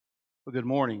Well, good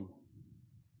morning.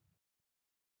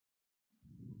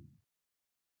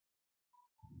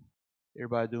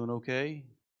 Everybody doing okay?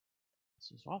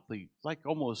 This is awfully, like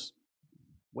almost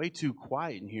way too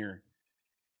quiet in here.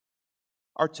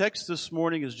 Our text this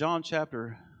morning is John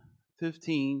chapter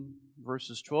 15,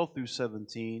 verses 12 through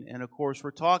 17. And of course,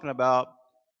 we're talking about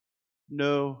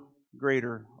no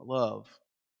greater love.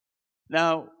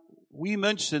 Now, we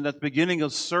mentioned at the beginning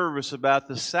of service about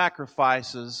the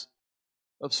sacrifices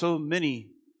of so many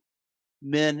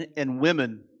men and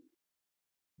women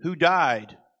who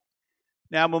died.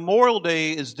 Now, Memorial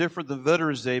Day is different than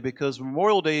Veterans Day because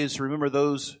Memorial Day is to remember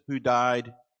those who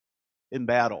died in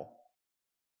battle.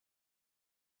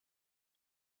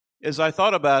 As I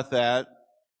thought about that,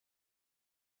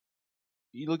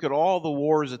 you look at all the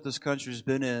wars that this country's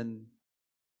been in.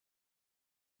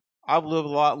 I've lived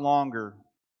a lot longer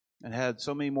and had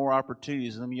so many more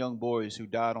opportunities than them young boys who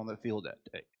died on the field that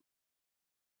day.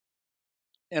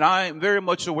 And I am very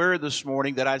much aware this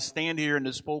morning that I stand here in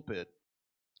this pulpit,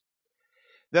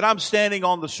 that I'm standing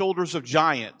on the shoulders of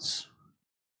giants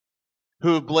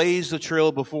who have blazed the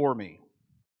trail before me.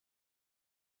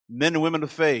 Men and women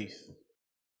of faith.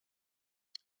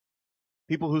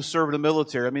 People who serve in the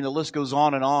military. I mean, the list goes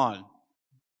on and on.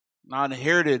 I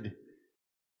inherited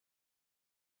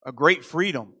a great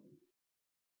freedom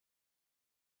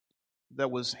that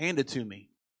was handed to me.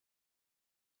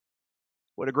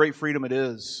 What a great freedom it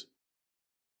is.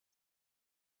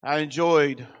 I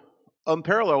enjoyed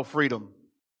unparalleled freedom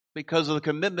because of the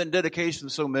commitment and dedication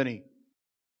of so many.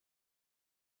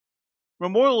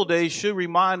 Memorial Day should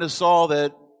remind us all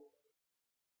that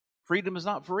freedom is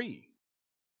not free.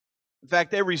 In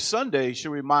fact, every Sunday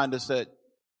should remind us that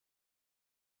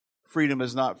freedom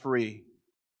is not free.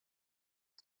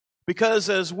 Because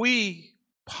as we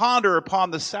ponder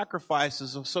upon the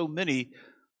sacrifices of so many,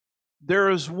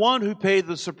 there is one who paid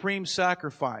the supreme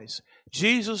sacrifice.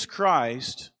 Jesus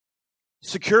Christ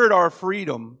secured our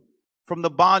freedom from the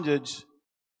bondage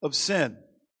of sin.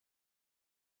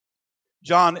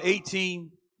 John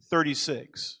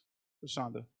 18:36.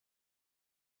 Rashonda.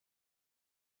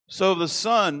 So the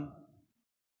Son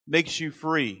makes you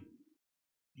free.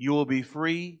 You will be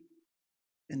free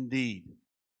indeed.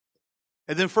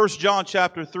 And then 1 John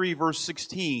chapter 3, verse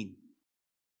 16.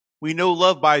 We know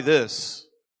love by this,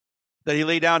 that He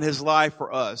laid down His life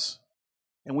for us,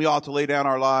 and we ought to lay down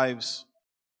our lives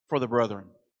for the brethren.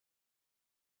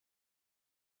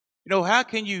 You know, how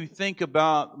can you think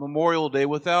about Memorial Day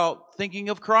without thinking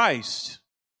of Christ,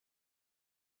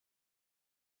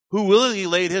 who willingly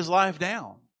laid His life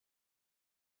down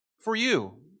for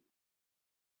you?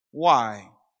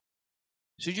 Why?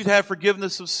 So you'd have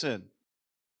forgiveness of sin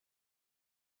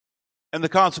and the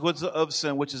consequence of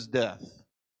sin, which is death.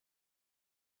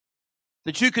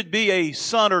 That you could be a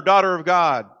son or daughter of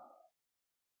God,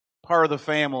 part of the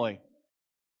family.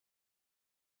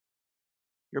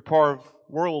 You're part of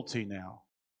royalty now.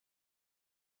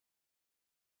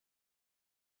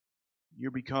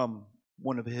 You become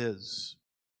one of His.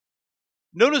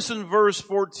 Notice in verse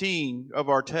 14 of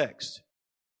our text,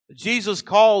 Jesus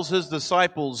calls His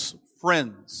disciples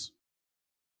friends.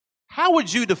 How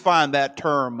would you define that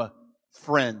term,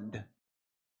 friend?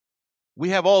 We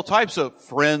have all types of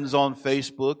friends on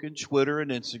Facebook and Twitter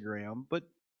and Instagram, but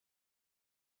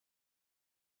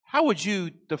how would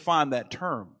you define that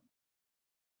term?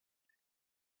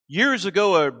 Years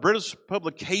ago, a British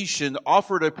publication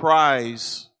offered a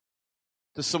prize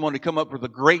to someone to come up with a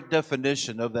great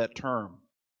definition of that term.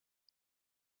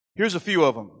 Here's a few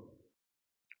of them.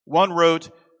 One wrote,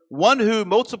 one who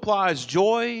multiplies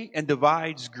joy and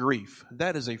divides grief.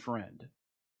 That is a friend.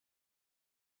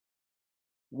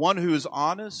 One who is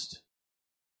honest,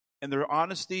 and their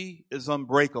honesty is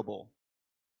unbreakable.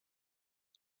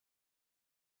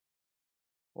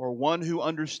 Or one who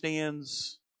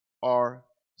understands our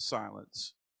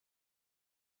silence.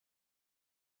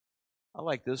 I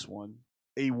like this one.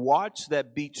 A watch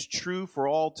that beats true for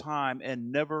all time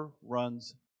and never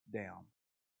runs down.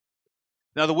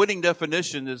 Now, the winning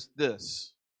definition is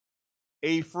this.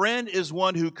 A friend is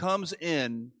one who comes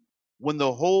in when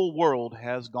the whole world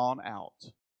has gone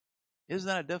out. Isn't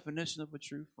that a definition of a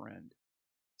true friend?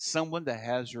 Someone that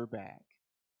has your back.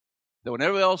 That when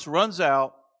everyone else runs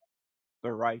out,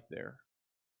 they're right there.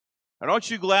 And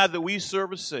aren't you glad that we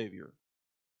serve a Savior?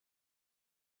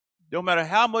 No matter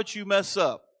how much you mess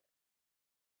up,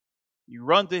 you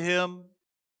run to Him,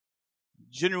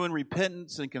 genuine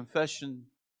repentance and confession,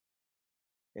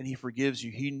 and He forgives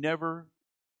you. He never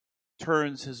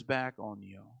turns His back on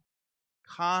you.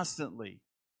 Constantly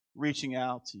reaching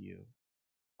out to you.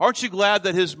 Aren't you glad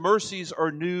that His mercies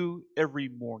are new every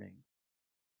morning?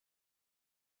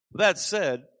 With that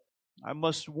said, I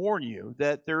must warn you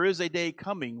that there is a day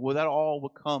coming when that all will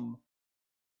come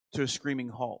to a screaming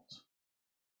halt.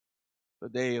 The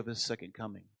day of His second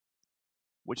coming,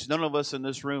 which none of us in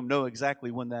this room know exactly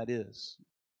when that is.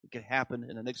 It can happen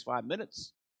in the next 5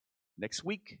 minutes, next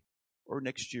week, or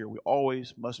next year. We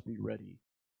always must be ready.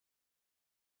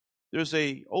 There's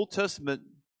a Old Testament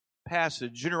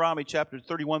passage, Deuteronomy chapter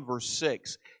 31, verse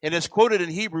 6, and it's quoted in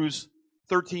Hebrews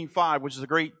 13:5, which is a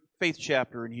great faith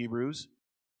chapter in Hebrews.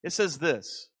 It says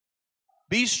this: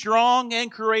 "Be strong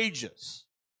and courageous.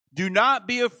 Do not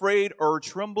be afraid or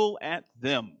tremble at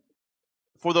them.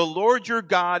 For the Lord your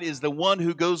God is the one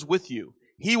who goes with you.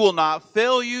 He will not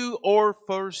fail you or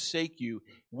forsake you."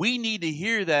 We need to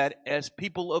hear that as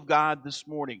people of God this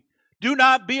morning. Do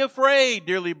not be afraid,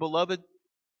 dearly beloved.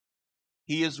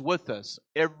 He is with us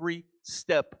every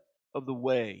step of the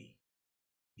way.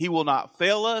 He will not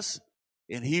fail us,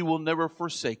 and He will never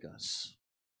forsake us.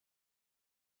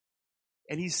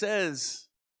 And He says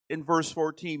in verse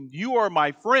 14, "You are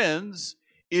my friends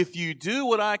if you do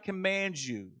what I command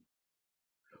you."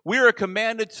 We are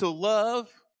commanded to love,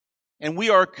 and we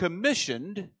are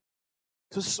commissioned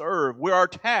to serve. Where our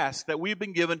task that we've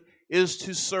been given is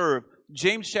to serve.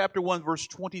 James chapter 1, verse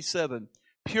 27.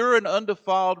 "Pure and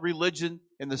undefiled religion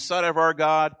in the sight of our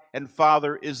God and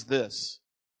Father is this: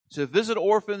 to visit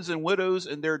orphans and widows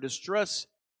in their distress,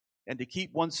 and to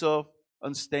keep oneself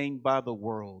unstained by the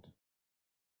world."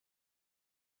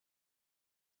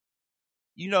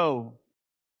 You know,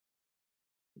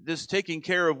 this taking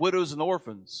care of widows and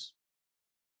orphans,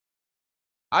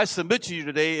 I submit to you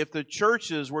today, if the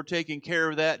churches were taking care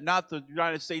of that, not the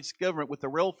United States government with the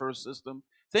welfare system,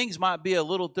 things might be a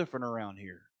little different around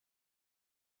here.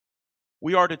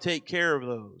 We are to take care of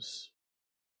those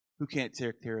who can't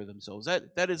take care of themselves.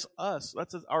 That is us.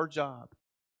 That's our job.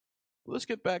 Let's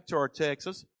get back to our text.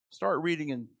 Let's start reading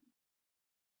in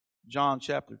John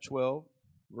chapter 12,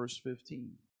 verse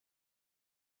 15.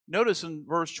 Notice in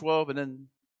verse 12 and then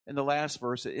in the last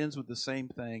verse, it ends with the same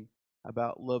thing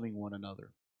about loving one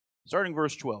another. Starting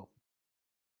verse 12.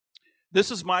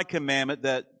 "This is my commandment,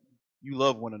 that you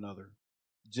love one another,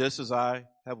 just as I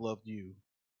have loved you.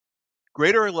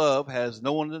 Greater love has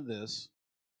no one than this,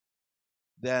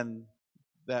 than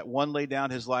that one lay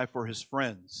down his life for his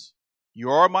friends. You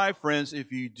are my friends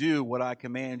if you do what I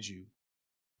command you.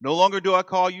 No longer do I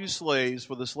call you slaves,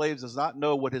 for the slave does not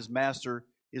know what his master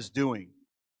is doing,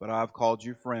 but I have called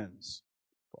you friends.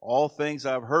 For all things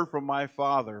I have heard from my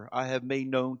Father I have made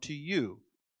known to you.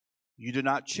 You did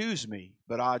not choose me,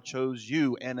 but I chose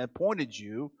you and appointed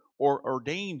you or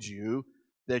ordained you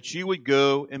that you would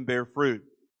go and bear fruit,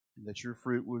 and that your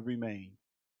fruit would remain,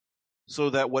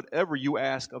 so that whatever you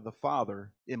ask of the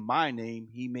Father in my name,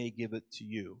 He may give it to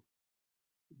you.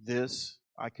 This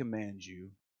I command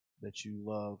you, that you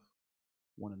love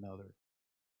one another."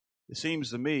 It seems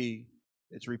to me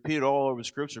it's repeated all over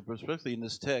Scripture, but especially in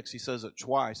this text, He says it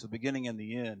twice, the beginning and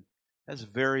the end. That's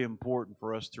very important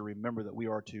for us to remember, that we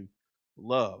are to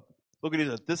love. Look at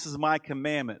it. "This is my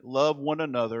commandment. Love one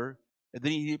another." And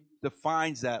then He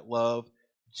defines that love,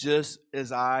 "just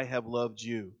as I have loved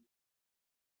you."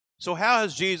 So how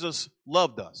has Jesus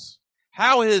loved us?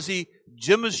 How has He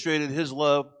demonstrated His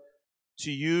love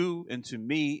to you and to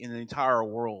me and the entire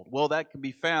world? Well, that can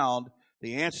be found,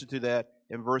 the answer to that,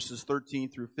 in verses 13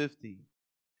 through 15.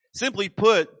 Simply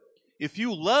put, if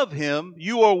you love Him,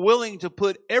 you are willing to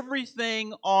put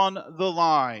everything on the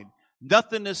line.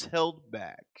 Nothing is held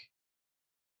back.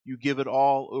 You give it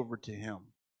all over to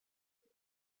Him.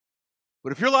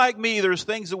 But if you're like me, there's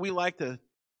things that we like to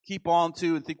keep on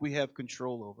to and think we have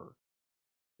control over.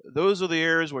 Those are the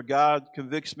areas where God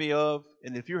convicts me of.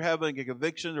 And if you're having a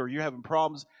conviction or you're having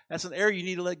problems, that's an area you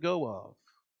need to let go of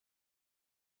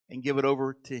and give it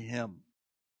over to Him.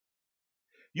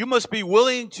 You must be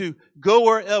willing to go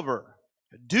wherever,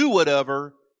 do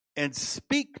whatever, and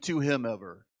speak to Him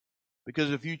ever.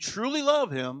 Because if you truly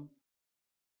love Him,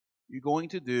 you're going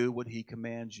to do what He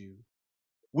commands you.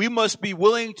 We must be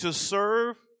willing to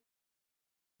serve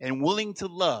and willing to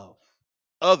love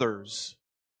others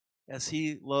as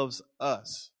He loves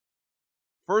us.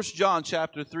 1 John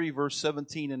chapter 3, verse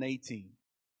 17 and 18.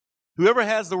 "Whoever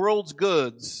has the world's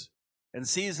goods and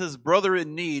sees his brother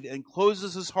in need and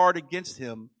closes his heart against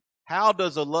him, how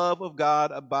does the love of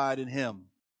God abide in him?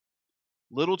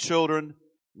 Little children,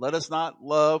 let us not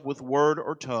love with word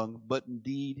or tongue, but in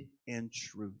deed and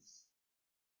truth."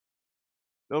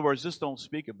 In other words, just don't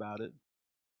speak about it.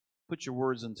 Put your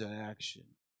words into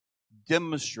action.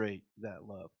 Demonstrate that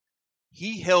love.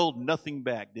 He held nothing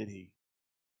back, did He?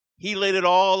 He laid it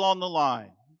all on the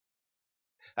line.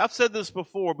 I've said this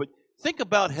before, but think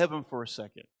about heaven for a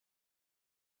second.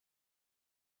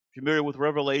 Familiar with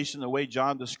Revelation, the way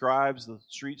John describes the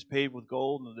streets paved with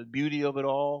gold and the beauty of it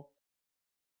all?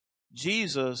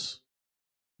 Jesus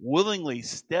willingly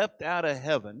stepped out of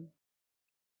heaven,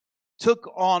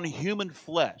 took on human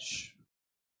flesh.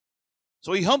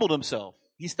 So he humbled himself.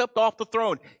 He stepped off the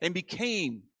throne and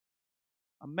became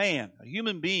a man, a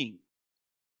human being.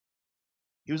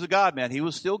 He was a God-man. He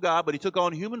was still God, but he took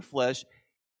on human flesh.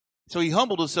 So he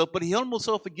humbled himself, but he humbled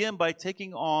himself again by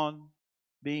taking on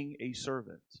being a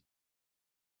servant.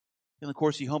 And of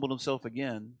course, he humbled himself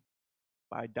again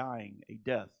by dying a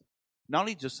death. Not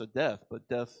only just a death, but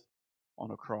death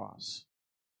on a cross.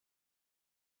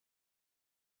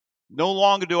 No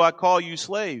longer do I call you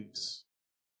slaves.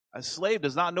 A slave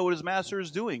does not know what his master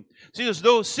is doing. See, there's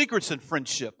no secrets in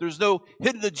friendship. There's no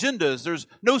hidden agendas. There's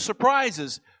no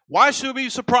surprises. Why should we be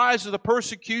surprised at the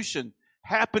persecution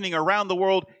happening around the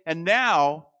world and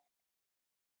now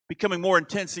becoming more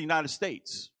intense in the United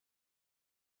States?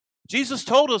 Jesus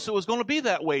told us it was going to be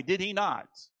that way, did he not?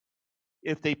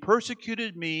 If they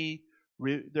persecuted me,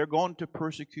 they're going to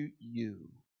persecute you.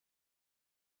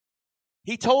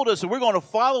 He told us that we're going to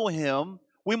follow him.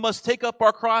 We must take up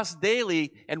our cross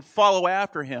daily and follow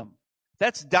after him.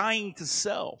 That's dying to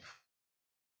self.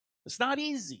 It's not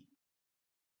easy.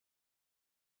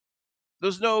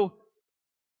 There's no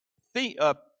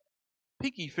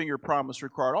pinky finger promise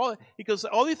required. Because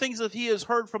all the things that he has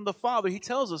heard from the Father, he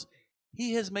tells us,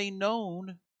 he has made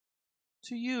known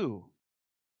to you.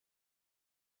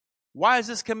 Why is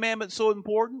this commandment so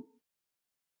important?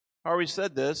 I already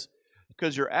said this.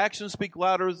 Because your actions speak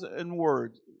louder than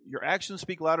words. Your actions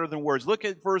speak louder than words. Look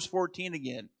at verse 14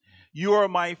 again. You are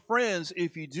my friends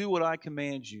if you do what I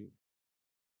command you.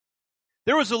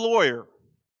 There was a lawyer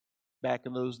back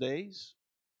in those days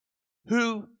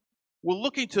who was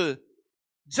looking to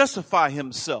justify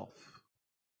himself.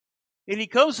 And he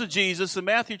comes to Jesus in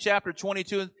Matthew chapter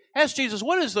 22 and asks Jesus,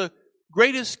 what is the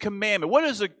greatest commandment? What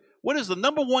is the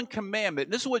number one commandment?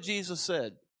 And this is what Jesus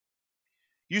said.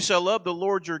 You shall love the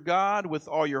Lord your God with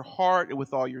all your heart and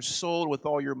with all your soul and with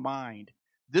all your mind.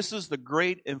 This is the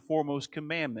great and foremost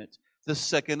commandment. The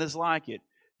second is like it.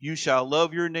 You shall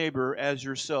love your neighbor as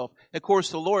yourself. Of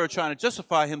course, the lawyer, trying to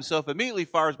justify himself, immediately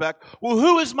fires back, well,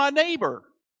 who is my neighbor?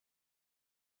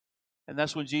 And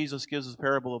that's when Jesus gives the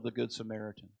parable of the Good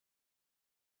Samaritan.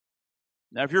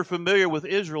 Now, if you're familiar with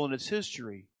Israel and its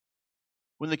history,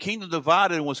 when the kingdom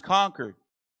divided and was conquered,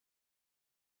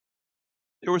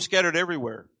 they were scattered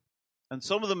everywhere. And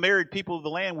some of them married people of the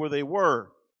land where they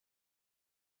were.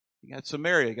 You got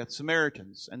Samaria, you got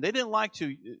Samaritans. And they didn't like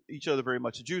each other very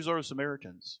much. The Jews are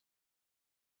Samaritans.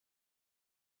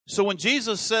 So when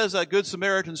Jesus says that Good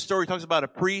Samaritan story, he talks about a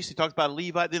priest, he talks about a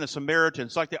Levite, then a Samaritan.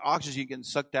 It's like the oxygen getting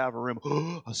sucked out of a room.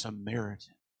 Oh, a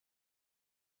Samaritan.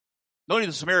 Not only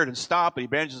does the Samaritan stop, but he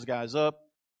bandages the guys up,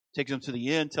 takes him to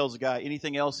the inn, tells the guy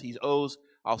anything else he owes,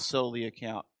 I'll settle the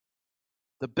account.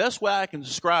 The best way I can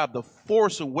describe the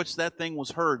force in which that thing was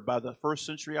heard by the first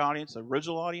century audience, the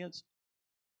original audience,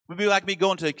 would be like me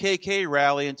going to a KK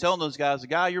rally and telling those guys, the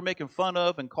guy you're making fun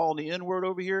of and calling the N-word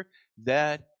over here,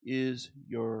 that is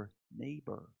your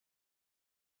neighbor.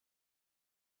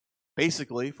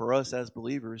 Basically, for us as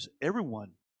believers,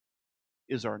 everyone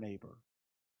is our neighbor.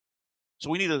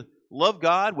 So we need to love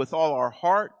God with all our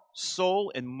heart,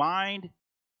 soul, and mind,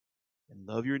 and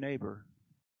love your neighbor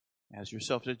as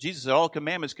yourself. Jesus said all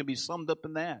commandments can be summed up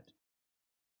in that.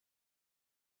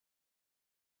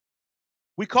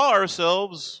 We call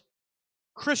ourselves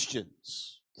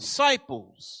Christians,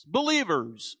 disciples,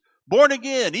 believers, born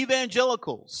again,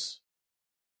 evangelicals.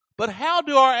 But how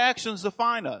do our actions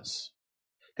define us?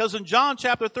 Because in John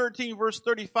chapter 13, verse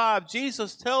 35,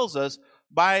 Jesus tells us,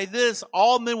 by this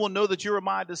all men will know that you are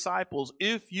my disciples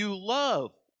if you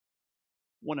love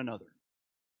one another.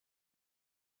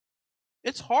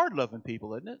 It's hard loving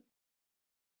people, isn't it?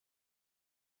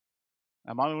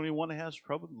 Am I the only one that has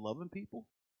trouble loving people?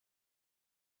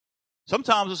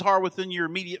 Sometimes it's hard within your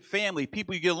immediate family,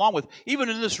 people you get along with. Even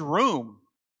in this room,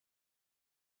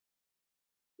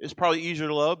 it's probably easier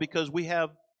to love because we have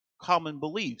common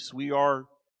beliefs. We are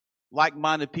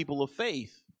like-minded people of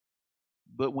faith.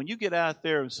 But when you get out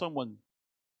there and someone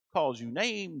calls you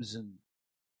names and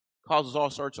causes all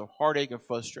sorts of heartache and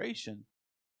frustration,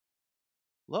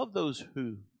 love those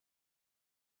who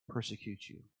persecute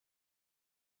you.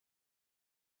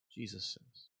 Jesus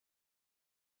says.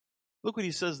 Look what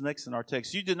he says next in our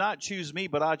text. You did not choose me,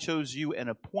 but I chose you and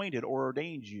appointed or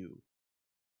ordained you.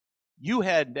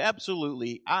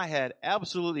 I had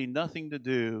absolutely nothing to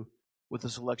do with the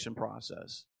selection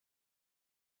process.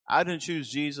 I didn't choose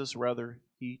Jesus, rather,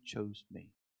 he chose me.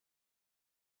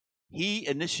 He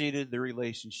initiated the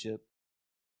relationship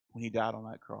when He died on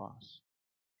that cross.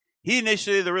 He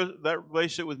initiated that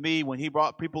relationship with me when He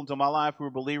brought people into my life who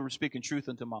were believers speaking truth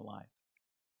into my life.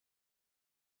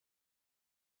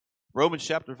 Romans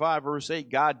chapter 5, verse 8,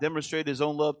 God demonstrated His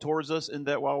own love towards us in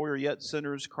that while we were yet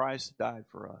sinners, Christ died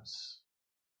for us.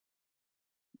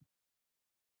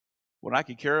 When I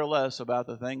could care less about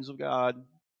the things of God,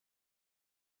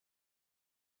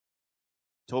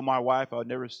 told my wife I would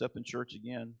never step in church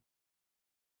again.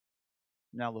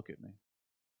 Now look at me.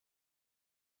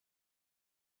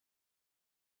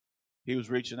 He was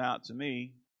reaching out to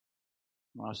me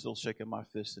when I was still shaking my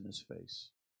fist in His face.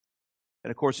 And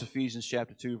of course, Ephesians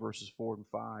chapter 2, verses 4 and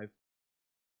 5.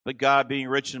 But God, being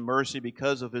rich in mercy,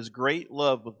 because of His great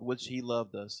love with which He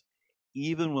loved us,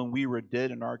 even when we were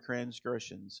dead in our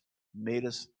transgressions, made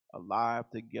us alive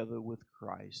together with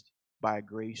Christ. By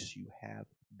grace you have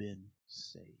been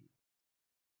saved.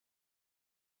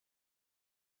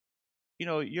 You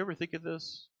know, you ever think of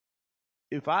this?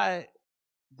 If I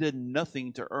did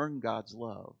nothing to earn God's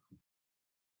love,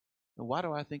 then why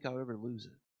do I think I'll ever lose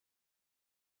it?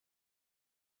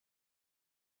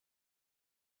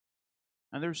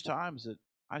 And there's times that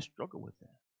I struggle with that.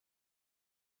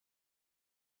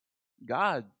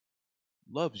 God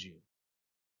loves you.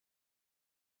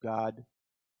 God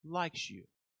likes you.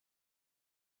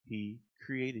 He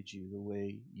created you the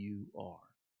way you are.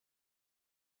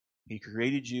 He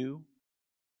created you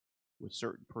with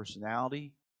certain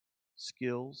personality,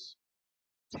 skills,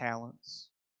 talents,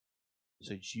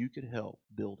 so that you could help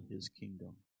build His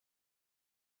kingdom.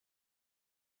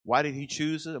 Why did He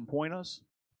choose it and appoint us?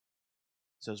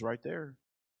 It says right there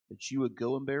that you would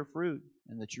go and bear fruit,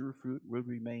 and that your fruit would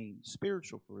remain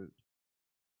spiritual fruit.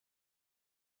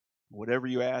 Whatever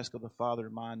you ask of the Father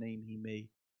in my name, He may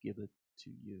give it to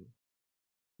you.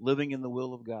 Living in the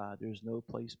will of God, there's no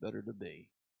place better to be.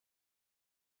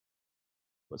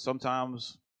 But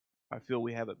sometimes I feel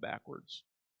we have it backwards.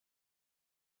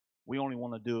 We only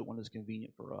want to do it when it's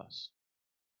convenient for us.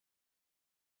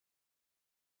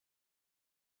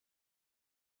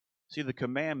 See, the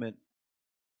commandment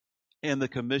and the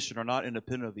commission are not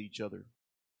independent of each other.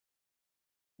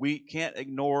 We can't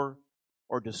ignore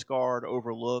or discard,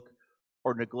 overlook,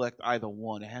 or neglect either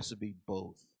one. It has to be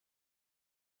both.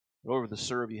 In order to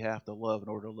serve, you have to love. In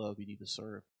order to love, you need to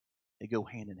serve. They go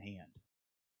hand in hand.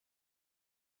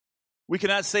 We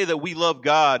cannot say that we love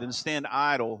God and stand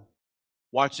idle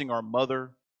watching our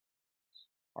mother,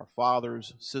 our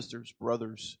fathers, sisters,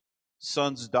 brothers,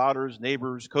 sons, daughters,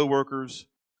 neighbors, co-workers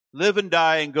live and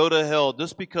die and go to hell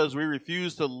just because we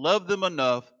refuse to love them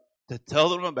enough to tell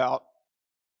them about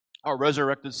our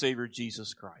resurrected Savior,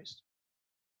 Jesus Christ.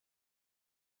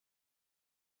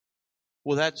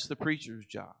 Well, that's the preacher's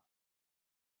job.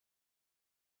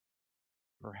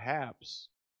 Perhaps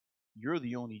you're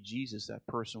the only Jesus that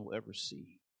person will ever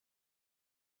see.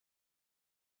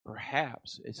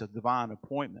 Perhaps it's a divine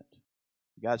appointment.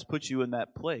 God's put you in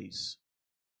that place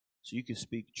so you can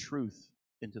speak truth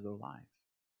into their life.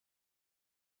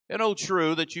 And oh,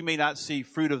 true that you may not see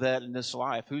fruit of that in this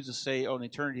life. Who's to say on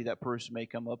eternity that person may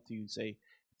come up to you and say,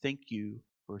 thank you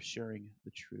for sharing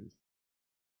the truth.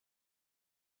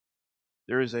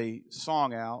 There is a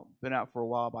song out, been out for a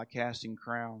while by Casting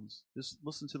Crowns. Just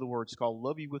listen to the words. It's called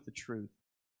Love You With the Truth.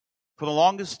 For the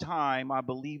longest time, I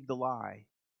believed the lie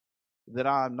that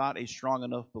I'm not a strong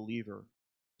enough believer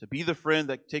to be the friend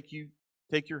that take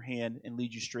your hand and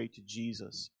lead you straight to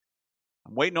Jesus.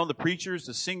 I'm waiting on the preachers,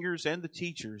 the singers, and the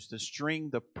teachers to string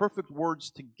the perfect words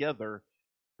together.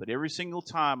 But every single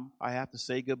time I have to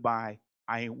say goodbye,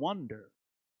 I wonder,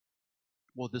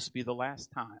 will this be the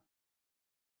last time?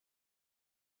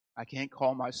 I can't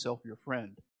call myself your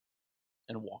friend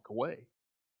and walk away.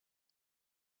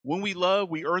 When we love,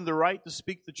 we earn the right to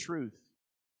speak the truth.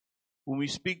 When we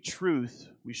speak truth,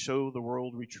 we show the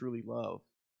world we truly love.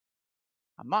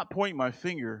 I'm not pointing my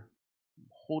finger, I'm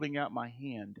holding out my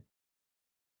hand.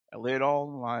 I lay it all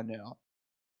on the line now.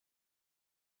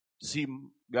 See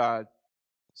God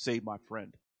save my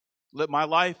friend. Let my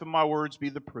life and my words be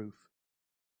the proof.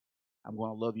 I'm going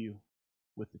to love you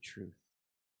with the truth.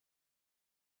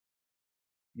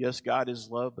 Yes, God is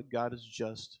love, but God is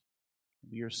just.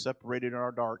 We are separated in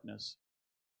our darkness.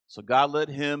 So God let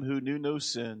Him who knew no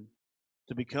sin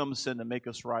to become sin to make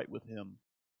us right with Him.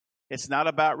 It's not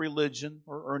about religion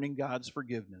or earning God's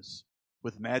forgiveness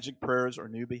with magic prayers or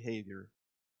new behavior.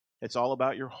 It's all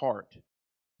about your heart.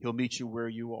 He'll meet you where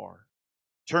you are.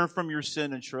 Turn from your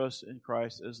sin and trust in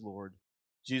Christ as Lord.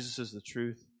 Jesus is the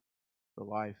truth, the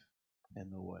life,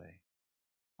 and the way.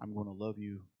 I'm going to love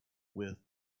you with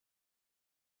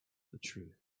the truth.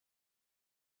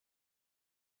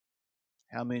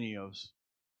 How many of us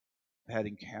have had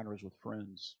encounters with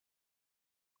friends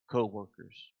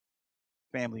co-workers,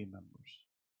 family members.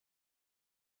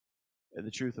 And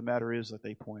the truth of the matter is that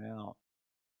they point out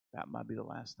that might be the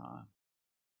last time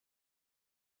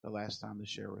to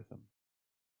share with them.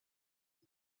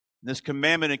 This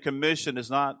commandment and commission is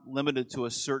not limited to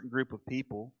a certain group of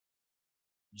people.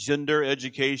 Gender,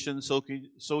 education,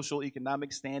 social,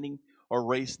 economic standing, or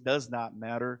race does not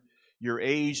matter. Your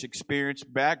age, experience,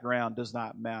 background does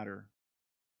not matter.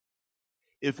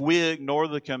 If we ignore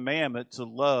the commandment to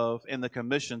love and the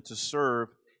commission to serve,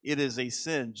 it is a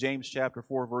sin. James chapter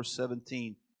 4, verse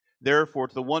 17. Therefore,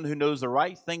 to the one who knows the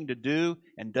right thing to do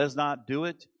and does not do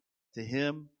it, to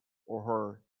him or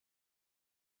her,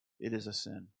 it is a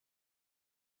sin.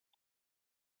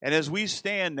 And as we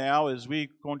stand now, as we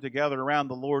going to gather around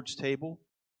the Lord's table,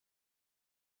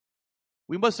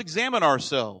 we must examine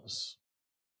ourselves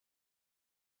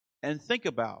and think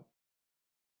about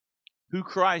who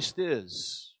Christ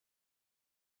is,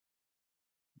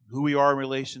 who we are in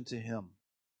relation to Him.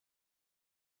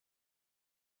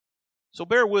 So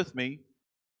bear with me.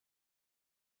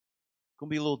 It's going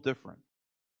to be a little different.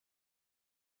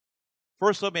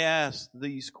 First, let me ask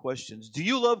these questions. Do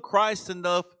you love Christ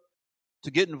enough to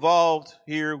get involved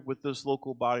here with this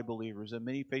local body of believers? In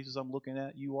many faces I'm looking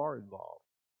at, you are involved.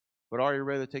 But are you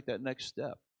ready to take that next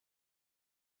step?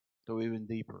 Go even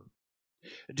deeper.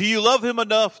 Do you love Him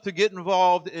enough to get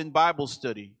involved in Bible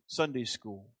study, Sunday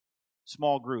school,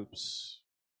 small groups?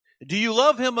 Do you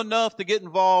love Him enough to get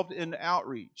involved in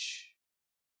outreach?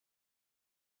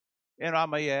 And I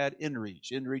may add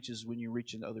inreach. Inreach is when you're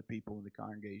reaching other people in the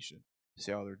congregation.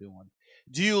 See how they're doing.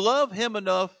 Do you love Him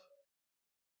enough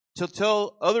to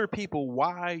tell other people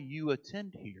why you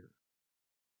attend here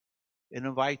and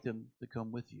invite them to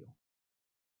come with you?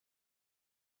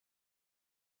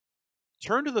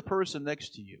 Turn to the person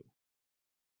next to you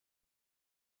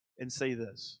and say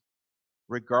this: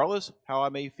 regardless how I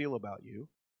may feel about you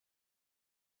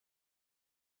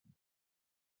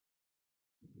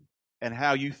and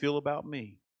how you feel about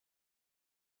me,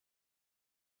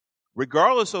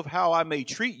 regardless of how I may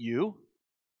treat you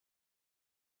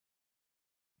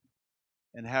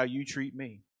and how you treat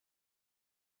me,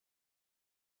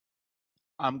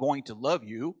 I'm going to love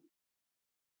you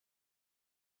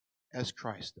as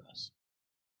Christ does.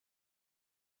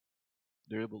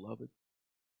 Dear beloved,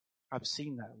 I've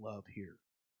seen that love here.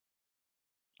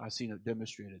 I've seen it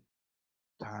demonstrated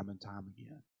time and time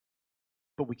again.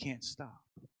 But we can't stop.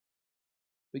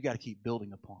 We got to keep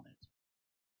building upon it.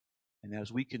 And as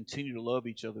we continue to love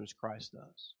each other as Christ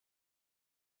does,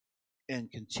 and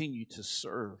continue to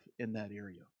serve in that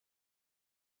area,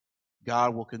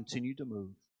 God will continue to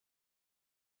move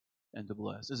and to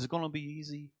bless. Is it going to be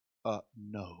easy?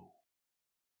 No.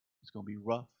 It's going to be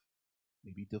rough,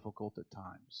 maybe difficult at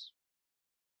times.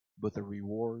 But the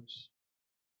rewards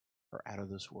are out of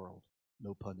this world.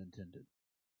 No pun intended.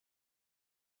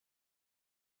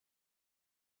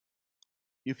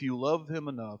 If you love Him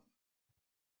enough,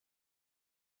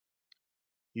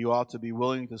 you ought to be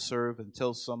willing to serve and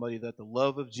tell somebody that the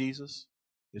love of Jesus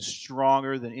is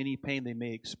stronger than any pain they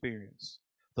may experience.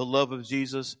 The love of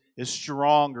Jesus is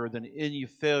stronger than any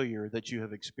failure that you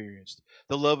have experienced.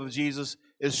 The love of Jesus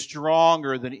is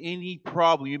stronger than any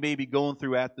problem you may be going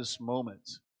through at this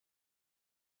moment.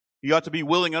 You ought to be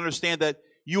willing to understand that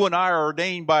you and I are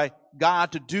ordained by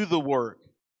God to do the work.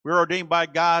 We're ordained by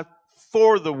God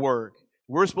for the work.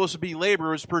 We're supposed to be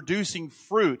laborers producing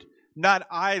fruit, not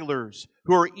idlers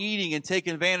who are eating and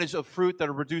taking advantage of fruit that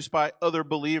are produced by other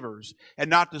believers, and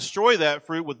not destroy that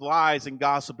fruit with lies and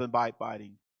gossip and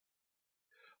backbiting.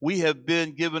 We have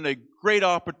been given a great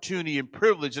opportunity and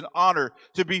privilege and honor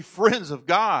to be friends of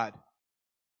God.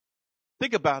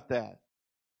 Think about that.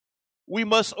 We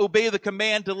must obey the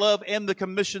command to love and the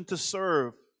commission to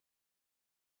serve.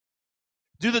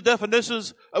 Do the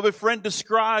definitions of a friend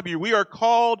describe you? We are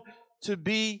called to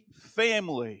be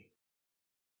family.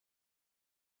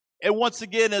 And once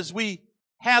again, as we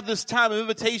have this time of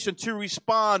invitation to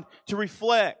respond, to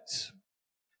reflect,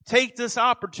 take this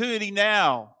opportunity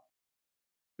now.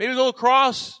 Maybe go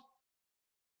across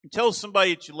and tell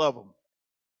somebody that you love them.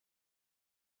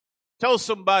 Tell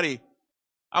somebody,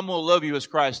 I'm going to love you as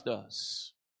Christ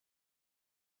does.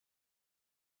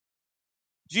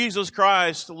 Jesus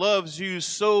Christ loves you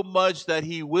so much that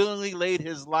He willingly laid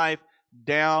His life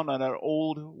down on an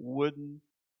old wooden,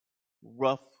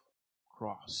 rough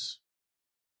cross.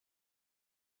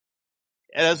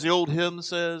 As the old hymn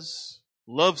says,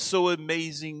 love so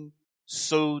amazing,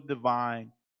 so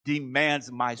divine,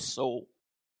 demands my soul,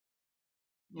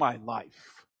 my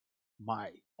life,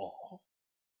 my all.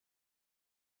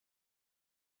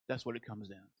 That's what it comes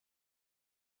down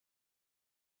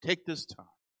to. Take this time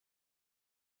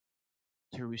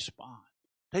to respond.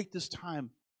 Take this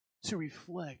time to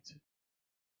reflect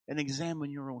and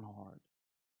examine your own heart.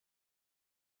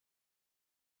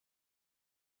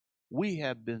 We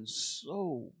have been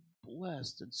so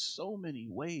blessed in so many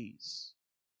ways.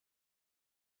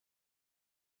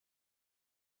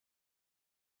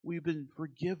 We've been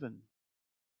forgiven,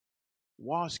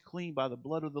 washed clean by the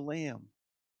blood of the Lamb.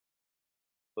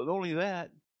 But not only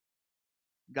that,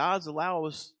 God's allowed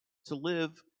us to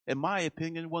live, in my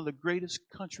opinion, one of the greatest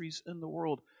countries in the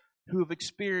world who have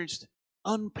experienced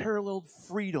unparalleled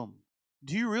freedom.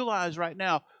 Do you realize right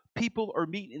now people are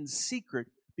meeting in secret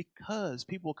because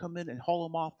people come in and haul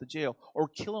them off to jail or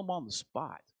kill them on the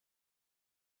spot?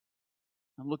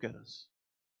 And look at us.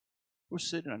 We're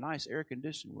sitting in a nice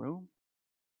air-conditioned room,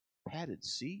 padded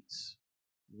seats,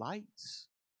 lights.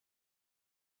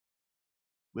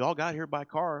 We all got here by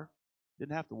car,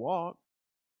 didn't have to walk.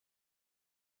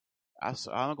 I'm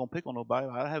not going to pick on nobody.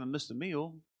 I haven't missed a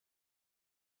meal.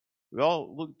 We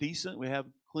all look decent. We have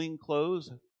clean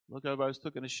clothes. Look, everybody's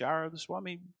taking a shower this morning. I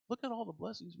mean, look at all the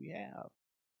blessings we have.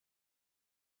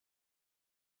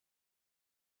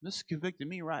 This is convicting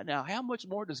me right now. How much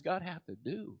more does God have to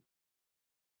do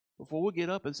before we get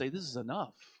up and say, this is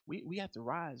enough? We have to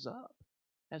rise up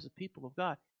as a people of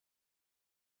God.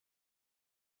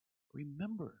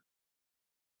 Remember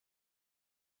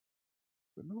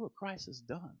what Christ has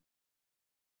done.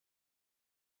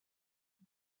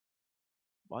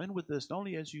 I'll end with this. Not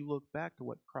only as you look back to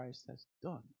what Christ has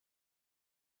done,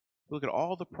 look at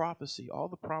all the prophecy, all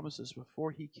the promises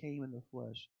before he came in the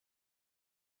flesh.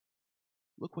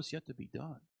 Look what's yet to be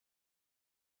done.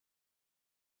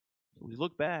 So we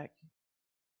look back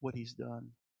what he's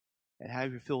done and how he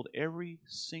fulfilled every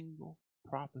single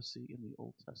prophecy in the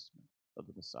Old Testament of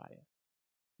the Messiah.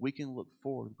 We can look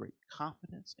forward with great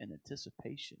confidence and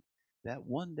anticipation that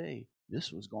one day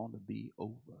this was going to be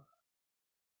over.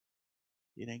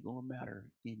 It ain't going to matter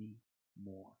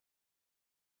anymore.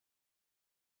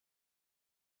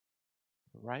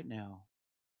 But right now,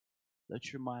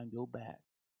 let your mind go back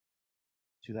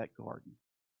to that garden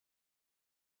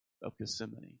of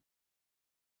Gethsemane.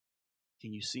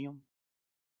 Can you see him?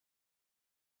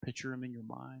 Picture him in your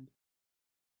mind.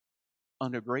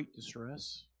 Under great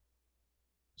distress,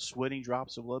 sweating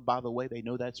drops of blood. By the way, they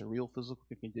know that's a real physical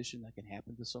condition that can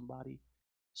happen to somebody.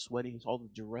 Sweating, all the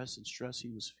duress and stress he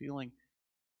was feeling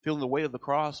the weight of the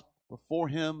cross before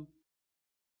him,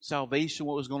 salvation,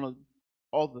 what was going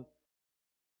to,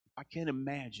 I can't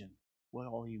imagine what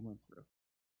all he went through.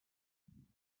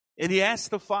 And he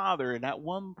asked the Father, and at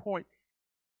one point,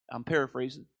 I'm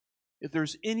paraphrasing, if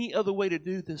there's any other way to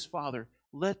do this, Father,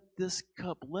 let this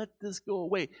cup, let this go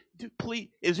away. Please,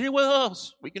 is there anyone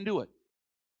else we can do it?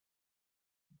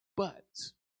 But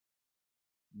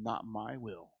not my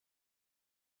will,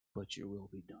 but your will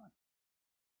be done.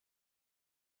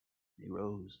 He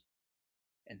rose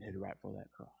and headed right for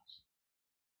that cross.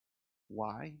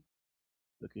 Why?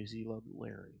 Because he loved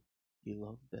Larry. He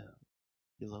loved Bev.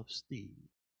 He loved Steve.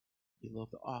 He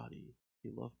loved Audie. He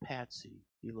loved Patsy.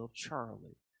 He loved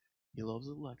Charlie. He loves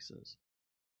Alexis.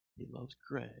 He loves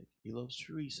Greg. He loves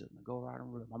Teresa. Now go around the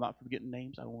room. I'm not forgetting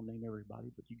names. I won't name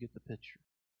everybody, but you get the picture.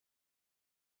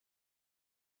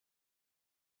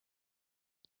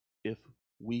 If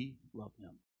we love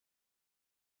him,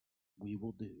 we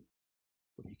will do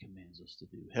what he commands us to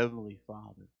do. Heavenly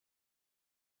Father,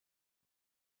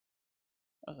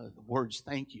 the words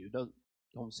thank you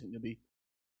don't seem to be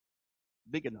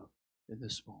big enough in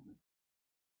this moment.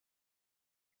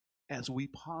 As we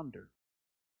ponder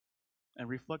and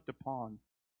reflect upon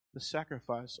the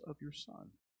sacrifice of your Son,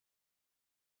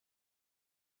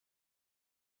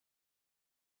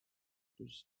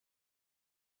 there's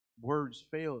words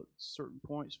fail at certain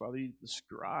points, Father, you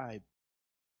describe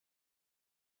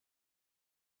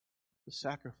the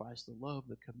sacrifice, the love,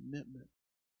 the commitment.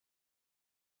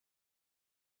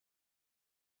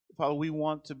 Father, we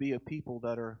want to be a people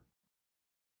that are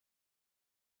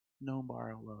known by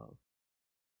our love.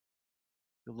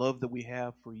 The love that we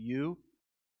have for you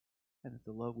and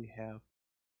the love we have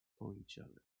for each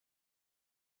other.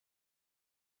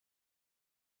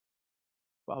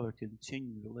 Father,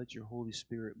 continue to let your Holy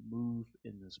Spirit move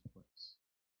in this place.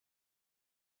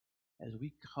 As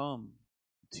we come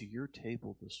to your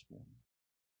table this morning,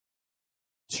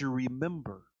 to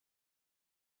remember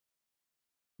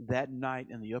that night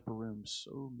in the upper room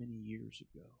so many years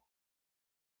ago.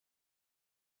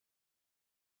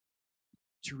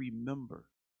 To remember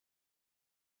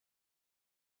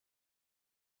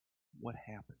what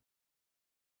happened.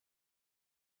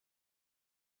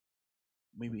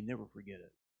 May we never forget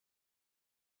it.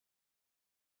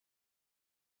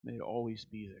 May it always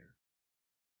be there.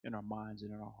 in our minds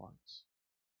and in our hearts.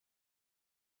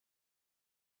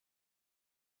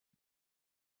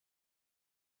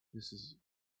 This is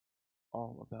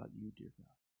all about you, dear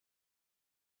God.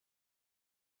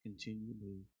 Continue to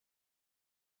move.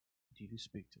 Continue to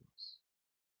speak to us.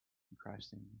 In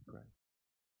Christ's name we pray.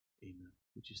 Amen.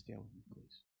 Would you stand with me,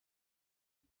 please?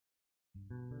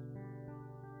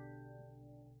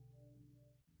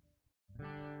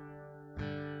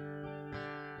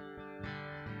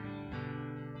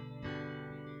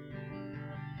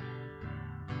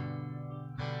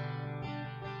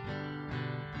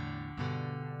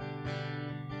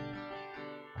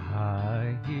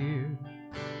 I hear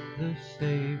the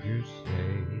Savior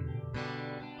say,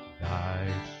 thy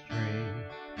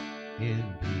strength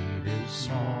indeed is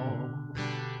small.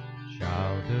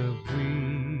 Child of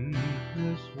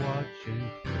weakness, watch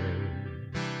and pray.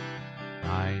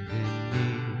 Find in me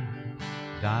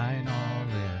thine all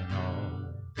in all.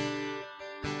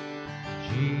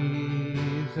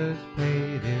 Jesus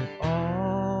paid it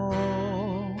all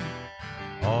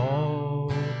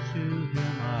to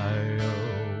him I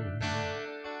owe.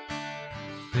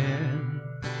 Sin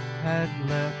had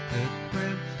left a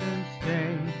crimson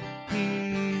stain, he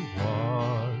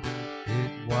washed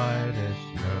it white as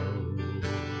snow.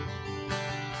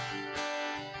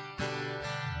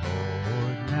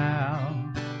 Lord, now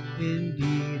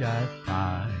indeed I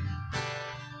find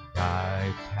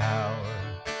thy power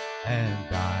and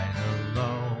thine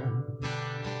alone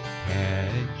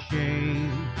can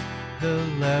change the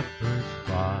leper's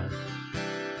spots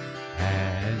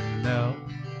and melt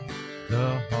the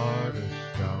heart of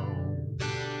stone.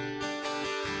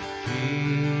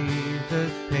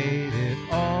 Jesus paid it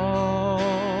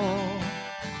all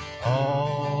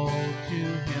to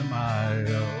him I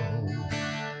owe.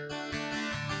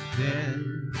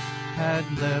 Sin had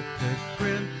left a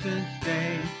crimson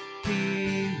stain,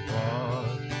 he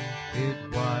washed it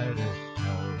white as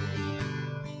snow.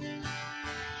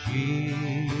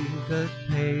 Jesus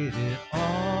paid it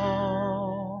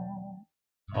all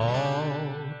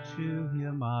to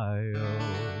him I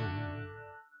owe.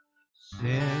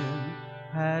 Sin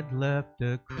had left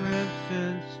a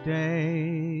crimson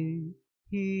stain,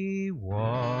 he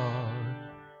washed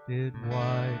it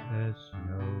white as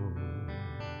snow.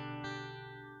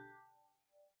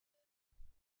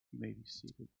 You may be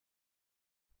seated.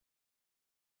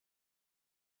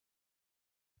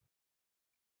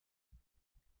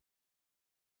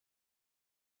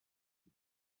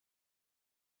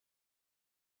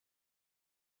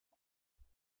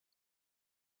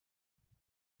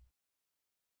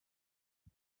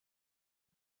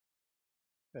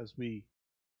 As we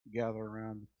gather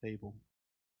around the table,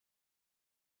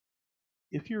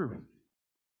 if you're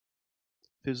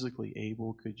physically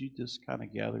able, could you just kind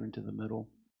of gather into the middle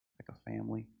like a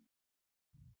family?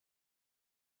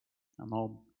 I'm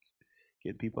all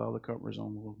getting people out of the comfort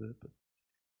zone a little bit, but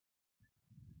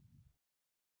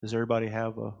does everybody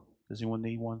have a? Does anyone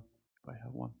need one? If I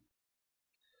have one.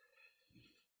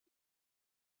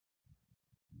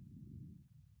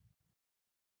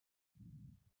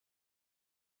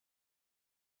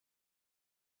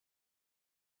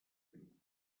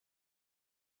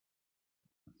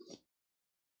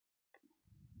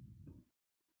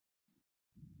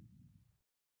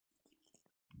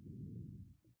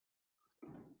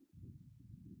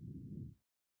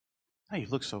 Hey, you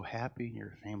look so happy and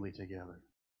your family together.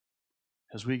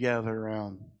 As we gather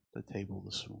around the table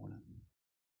this morning,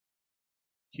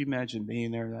 can you imagine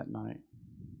being there that night,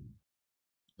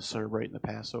 celebrating the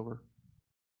Passover?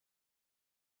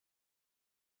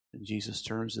 And Jesus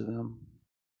turns to them,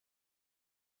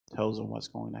 tells them what's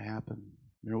going to happen.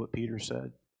 Remember what Peter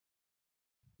said?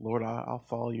 Lord, I'll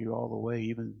follow you all the way,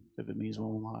 even if it means my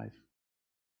own life.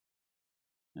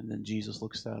 And then Jesus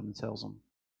looks at him and tells him,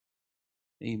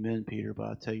 Amen, Peter, but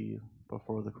I tell you,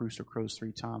 before the rooster crows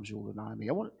 3 times, you'll deny me.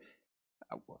 I want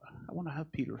to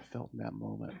have Peter felt in that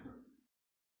moment.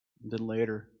 And then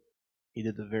later, he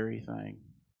did the very thing.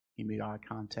 He made eye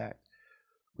contact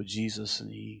with Jesus,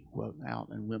 and he went out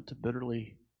and wept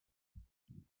bitterly.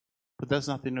 But that's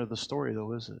not the end of the story,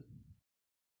 though, is it?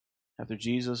 After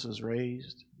Jesus is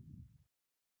raised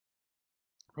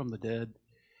from the dead,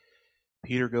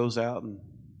 Peter goes out and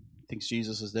thinks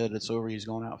Jesus is dead. It's over. He's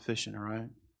gone out fishing, all right?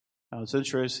 Now, it's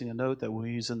interesting to note that when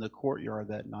he was in the courtyard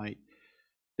that night,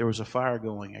 there was a fire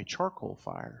going, a charcoal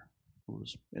fire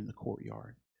was in the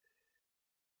courtyard.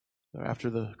 After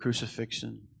the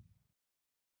crucifixion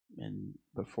and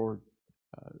before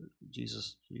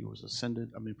Jesus, he was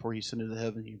ascended. Before he ascended to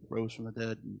heaven, he rose from the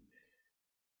dead. And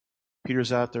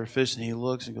Peter's out there fishing. He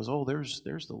looks and goes, "Oh, there's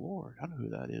the Lord. I know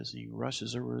who that is." And he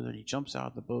rushes over there. And he jumps out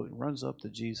of the boat and runs up to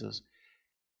Jesus.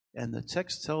 And the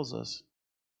text tells us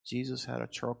Jesus had a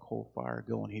charcoal fire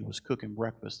going. He was cooking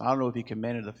breakfast. I don't know if he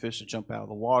commanded the fish to jump out of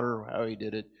the water or how he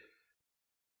did it.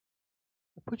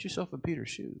 But put yourself in Peter's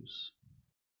shoes.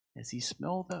 As he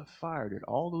smelled that fire, did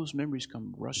all those memories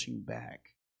come rushing back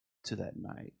to that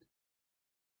night?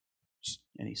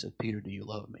 And he said, Peter, do you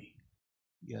love me?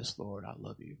 Yes, Lord, I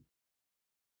love you.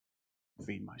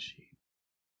 Feed my sheep.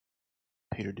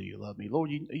 Peter, do you love me?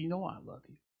 Lord, you know I love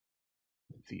you.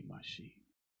 Feed my sheep.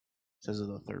 Says it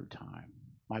the third time.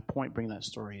 My point, bring that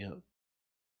story up.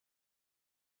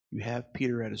 You have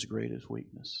Peter at his greatest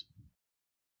weakness.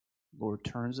 Lord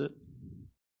turns it,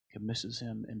 commissions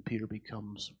him, and Peter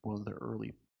becomes one of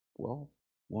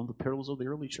the pillars of the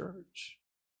early church.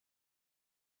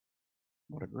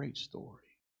 What a great story.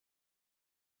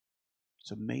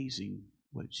 It's amazing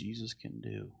what Jesus can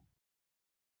do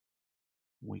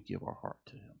when we give our heart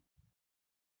to him.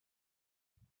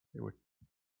 They were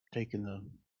taking the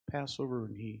Passover,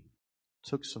 and he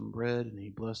took some bread and he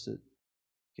blessed it,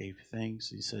 gave thanks.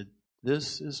 He said,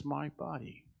 "This is my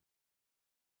body.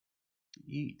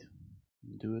 Eat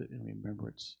and do it in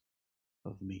remembrance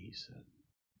of me," he said.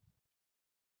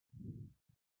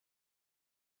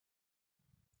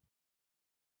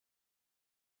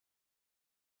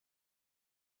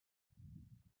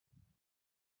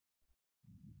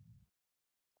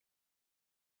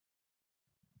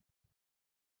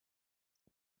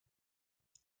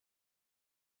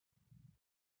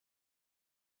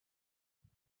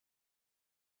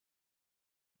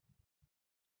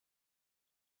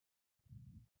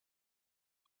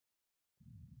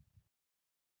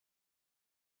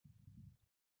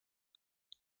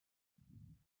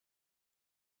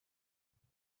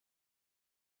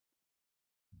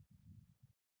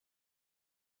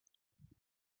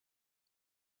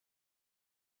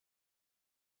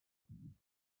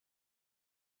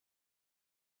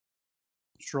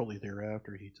 Shortly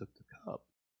thereafter, he took the cup.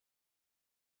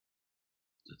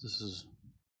 He said, "This is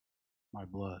my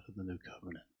blood of the new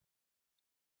covenant,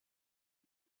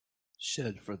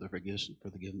 shed for the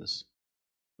forgiveness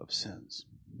of sins."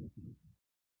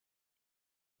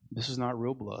 This is not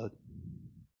real blood.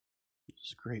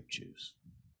 It's grape juice.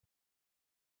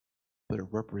 But it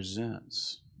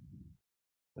represents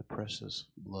the precious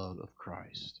blood of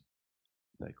Christ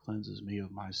that cleanses me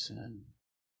of my sin,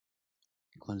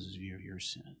 cleanses you of your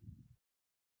sin.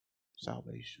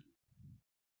 Salvation.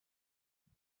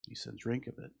 He said, drink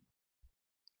of it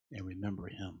and remember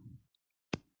him.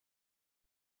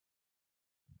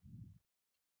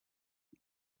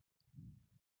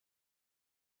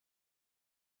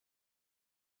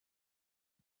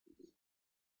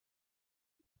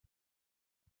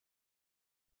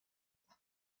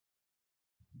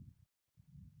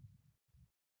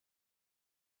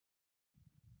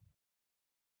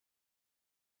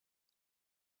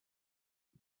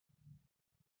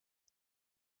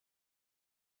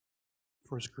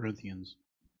 First Corinthians,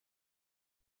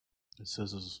 it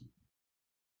says,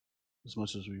 as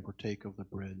much as we partake of the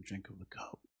bread and drink of the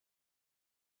cup,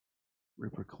 we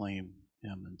proclaim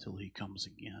him until he comes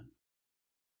again.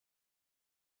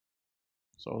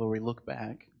 So although we look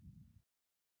back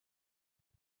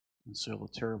and see all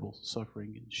the terrible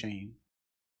suffering and shame,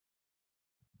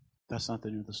 that's not the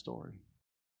end of the story.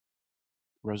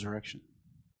 Resurrection.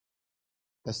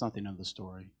 That's not the end of the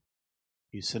story.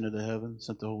 He ascended to heaven,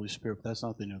 sent the Holy Spirit, but that's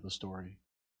not the end of the story.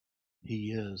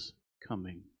 He is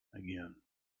coming again.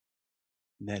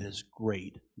 And that is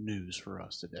great news for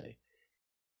us today.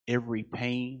 Every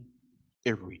pain,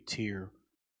 every tear,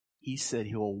 he said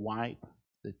he will wipe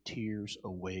the tears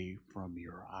away from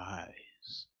your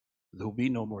eyes. There will be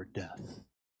no more death,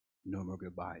 no more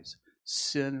goodbyes.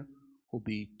 Sin will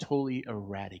be totally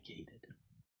eradicated,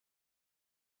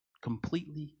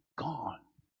 completely gone.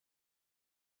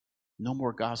 No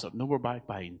more gossip, no more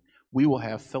backbiting. We will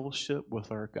have fellowship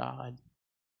with our God,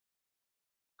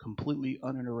 completely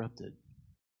uninterrupted,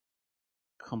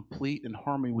 complete in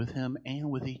harmony with him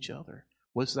and with each other.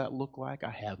 What does that look like?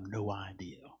 I have no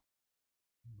idea.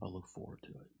 I look forward to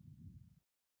it.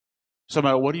 So, no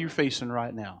matter what are you facing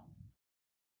right now,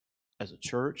 as a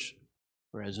church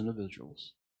or as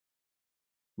individuals,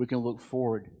 we can look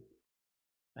forward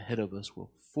ahead of us with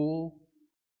full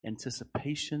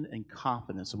anticipation and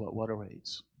confidence about what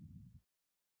awaits.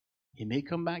 He may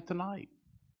come back tonight.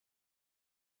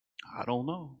 I don't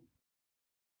know.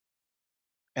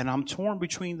 And I'm torn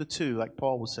between the two, like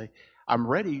Paul would say. I'm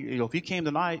ready. If he came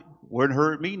tonight, wouldn't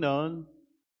hurt me none.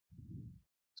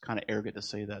 It's kind of arrogant to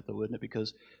say that, though, isn't it?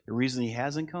 Because the reason he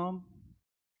hasn't come,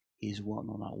 he's wanting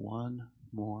on that one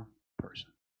more person.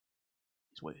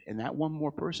 And that one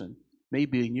more person may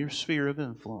be in your sphere of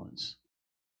influence.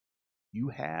 You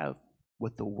have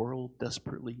what the world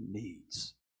desperately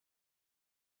needs.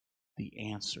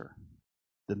 The answer,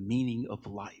 the meaning of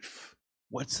life.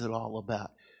 What's it all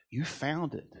about? You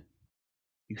found it.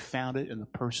 You found it in the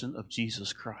person of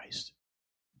Jesus Christ.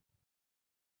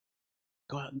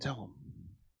 Go out and tell them.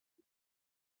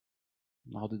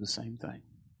 And I'll do the same thing.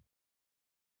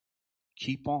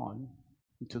 Keep on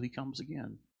until He comes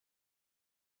again.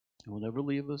 He will never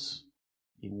leave us.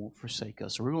 He won't forsake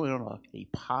us. So we're going on a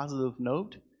positive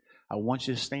note. I want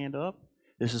you to stand up.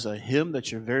 This is a hymn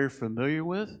that you're very familiar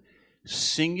with.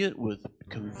 Sing it with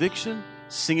conviction.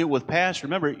 Sing it with passion.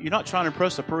 Remember, you're not trying to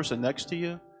impress the person next to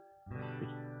you. You're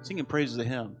singing praises to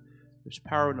Him. There's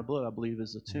power in the blood, I believe,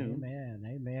 is the tune. Amen.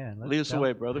 Amen. Lead us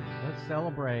away, brother. Let's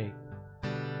celebrate.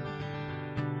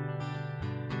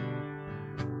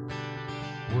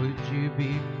 Would you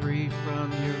be free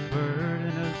from your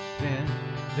burden of sin?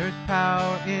 There's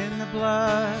power in the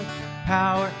blood,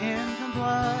 power in the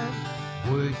blood.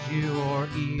 Would you or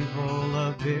evil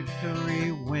a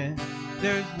victory win?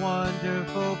 There's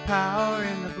wonderful power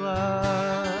in the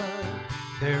blood.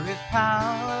 There is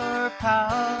power,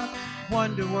 power,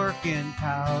 wonder-working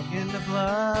power in the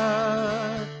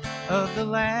blood of the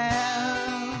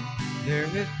Lamb. There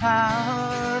is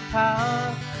power,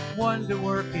 power,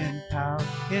 wonder-working power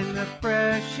in the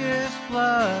precious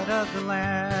blood of the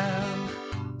Lamb.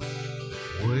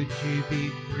 Would you be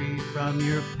free from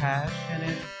your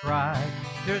passionate pride?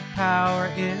 There's power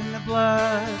in the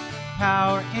blood,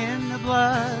 power in the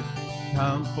blood.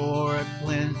 Come for a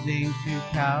cleansing to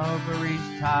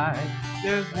Calvary's tide.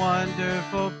 There's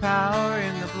wonderful power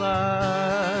in the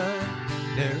blood.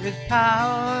 There is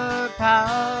power,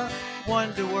 power,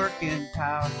 wonder-working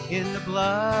power in the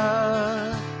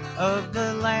blood of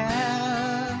the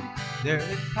Lamb. There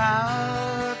is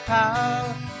power,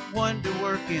 power,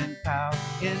 wonder-working power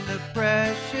in the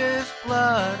precious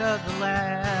blood of the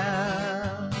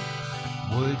Lamb.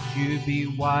 Would you be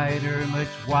whiter, much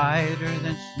whiter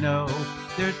than snow?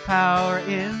 There's power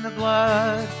in the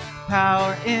blood,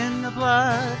 power in the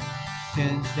blood.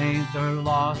 Sin stains are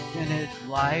lost in its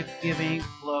life-giving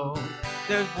flow.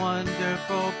 There's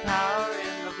wonderful power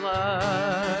in the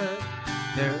blood.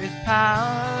 There is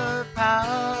power,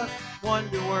 power,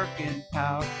 wonder-working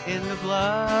power in the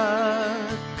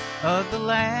blood of the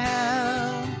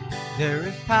Lamb. There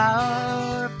is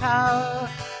power, power,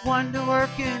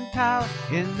 wonder-working power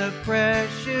in the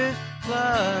precious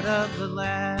blood of the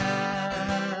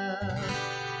Lamb.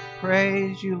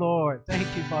 Praise you, Lord. Thank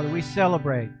you, Father. We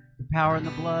celebrate the power in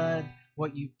the blood,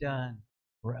 what you've done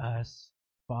for us,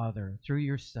 Father, through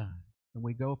your Son. And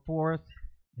we go forth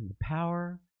in the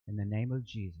power in the name of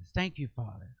Jesus. Thank you,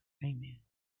 Father. Amen.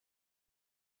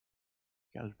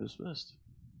 God is dismissed.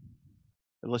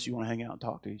 Unless you want to hang out and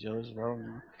talk to each other.